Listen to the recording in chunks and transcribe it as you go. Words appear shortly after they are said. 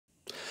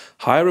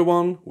Hi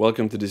everyone,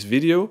 welcome to this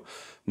video.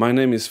 My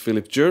name is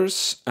Filip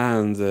Jers,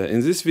 and in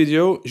this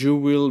video you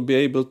will be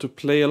able to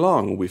play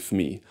along with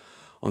me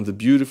on the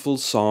beautiful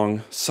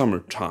song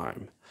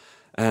Summertime.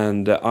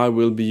 And I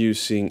will be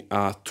using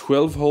a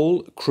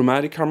 12-hole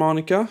chromatic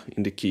harmonica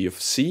in the key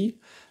of C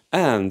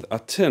and a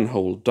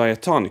 10-hole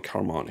diatonic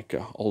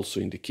harmonica also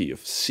in the key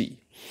of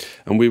C.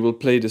 And we will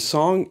play the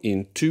song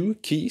in two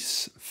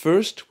keys.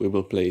 First we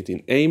will play it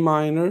in A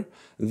minor,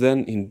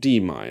 then in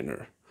D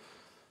minor.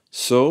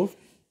 So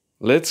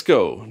let's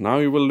go. Now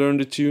you will learn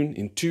the tune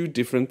in two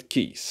different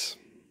keys.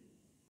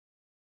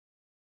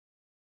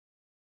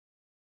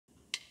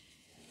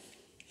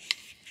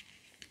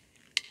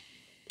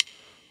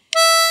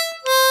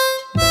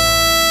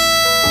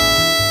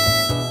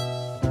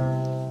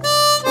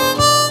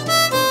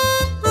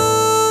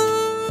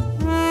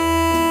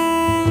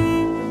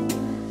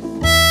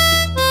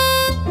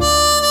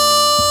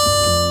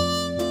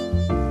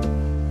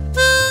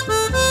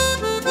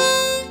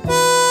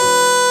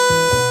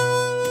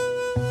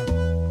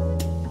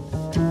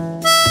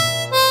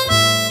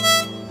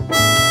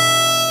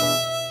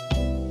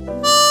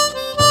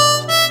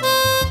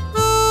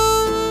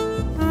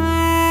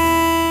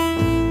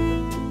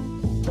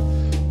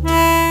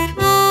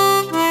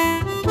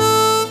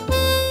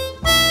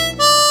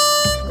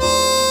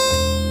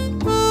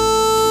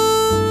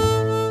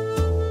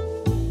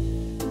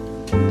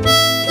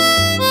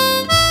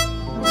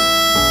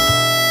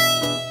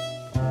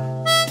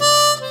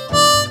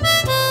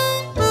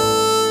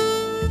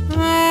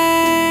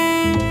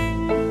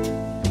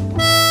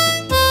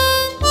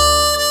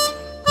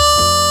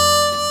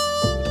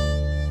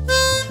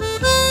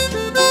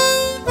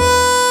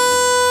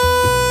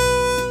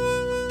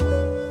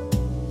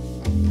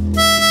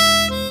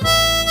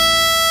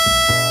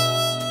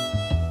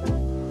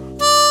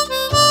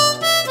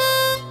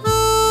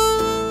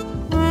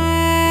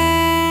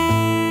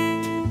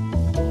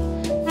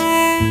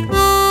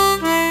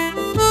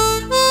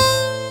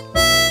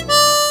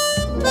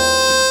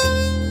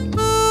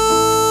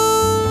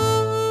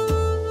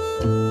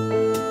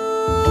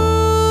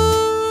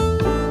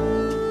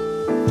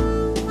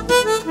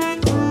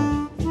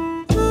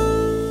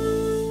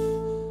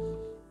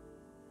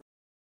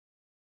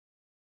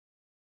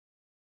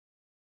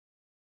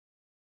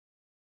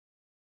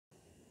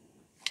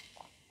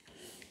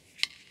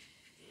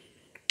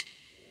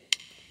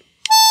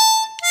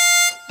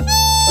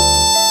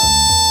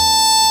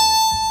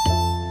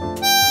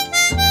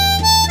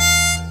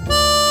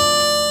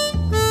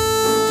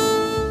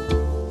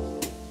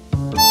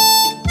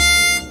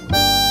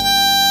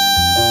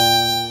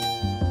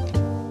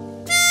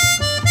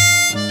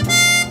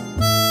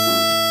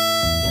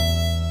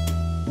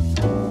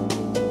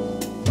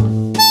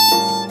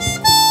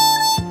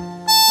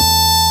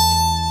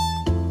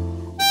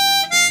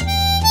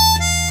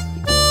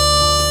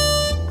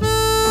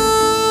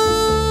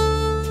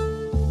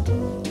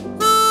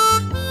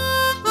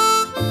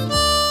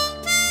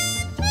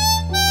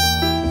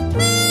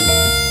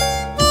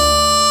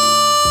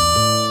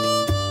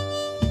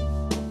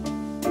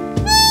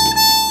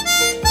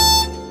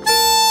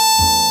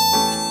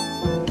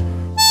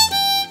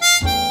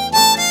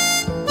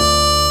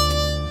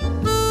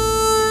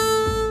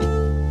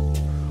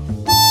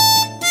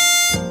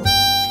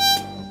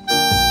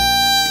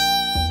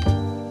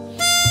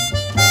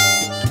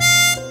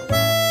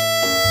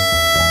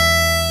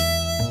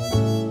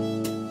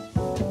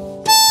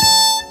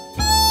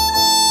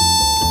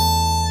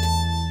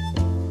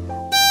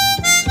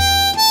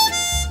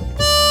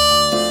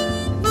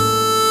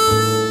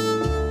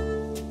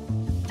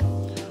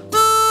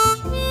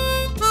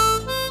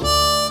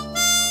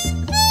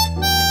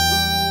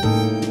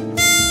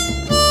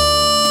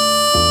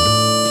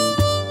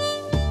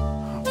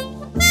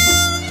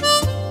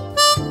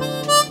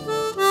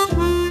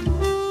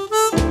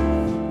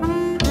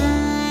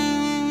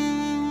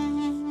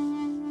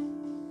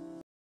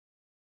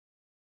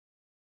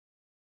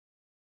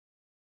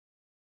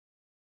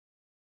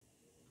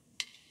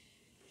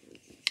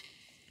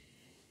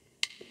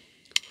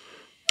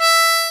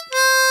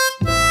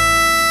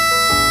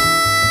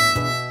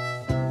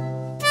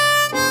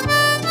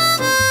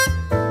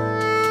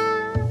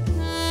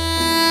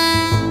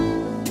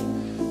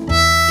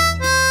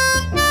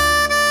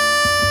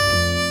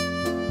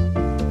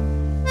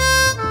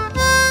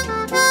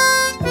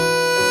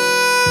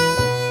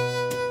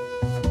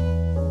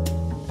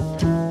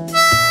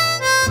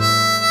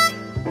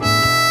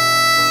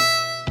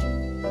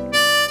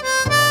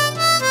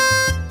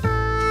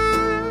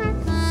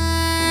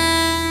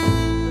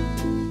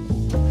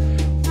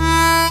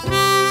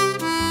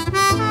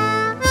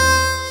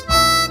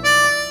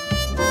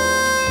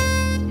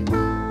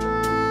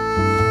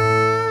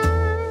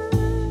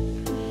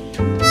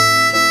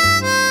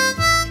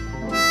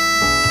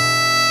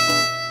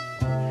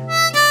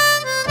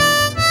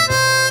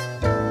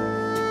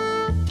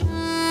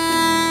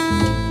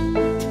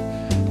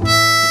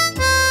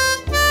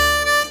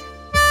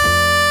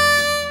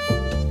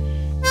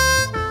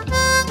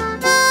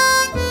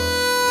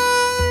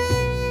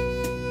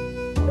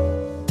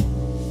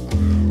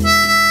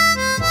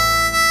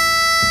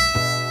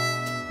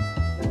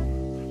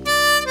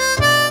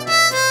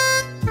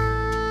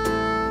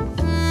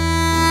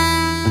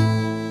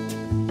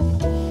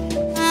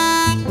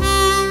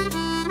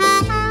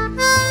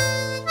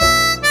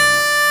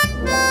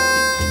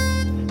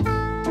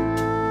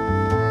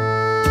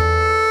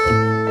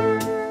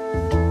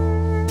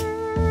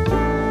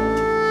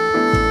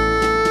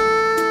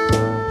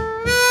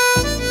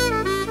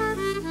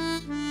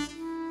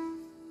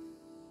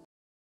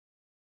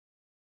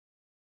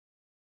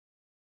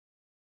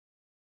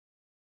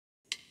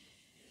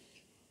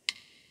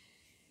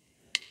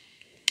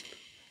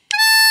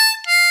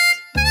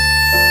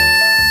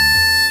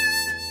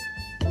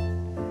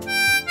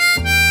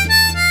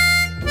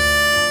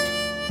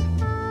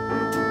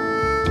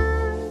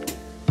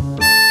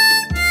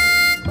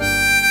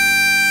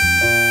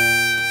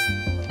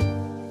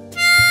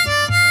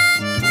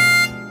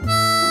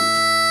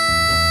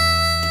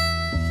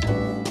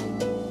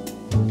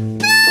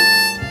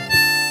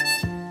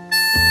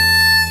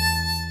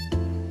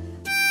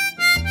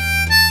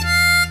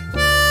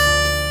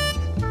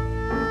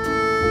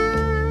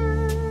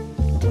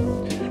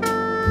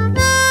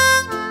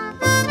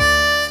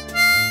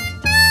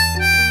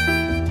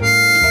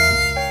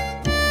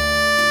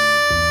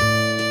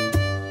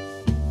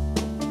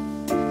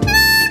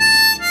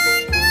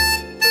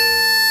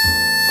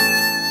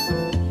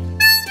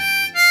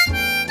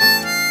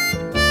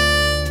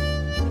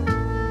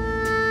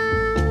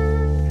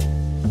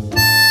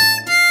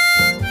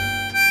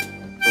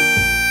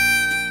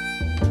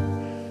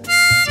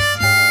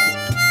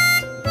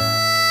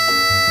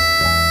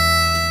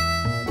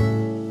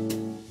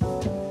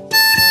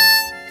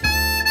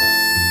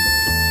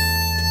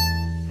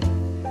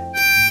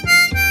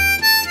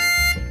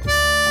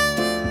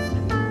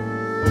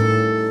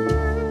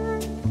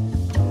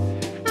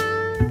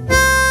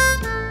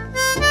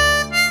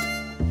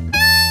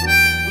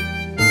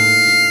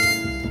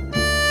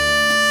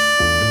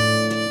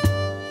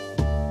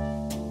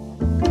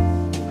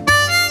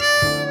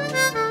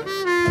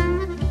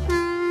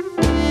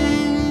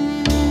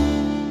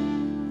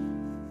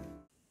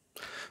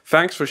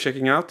 Thanks for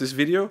checking out this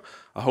video.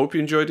 I hope you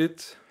enjoyed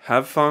it.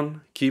 Have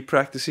fun, keep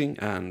practicing,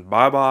 and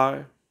bye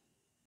bye.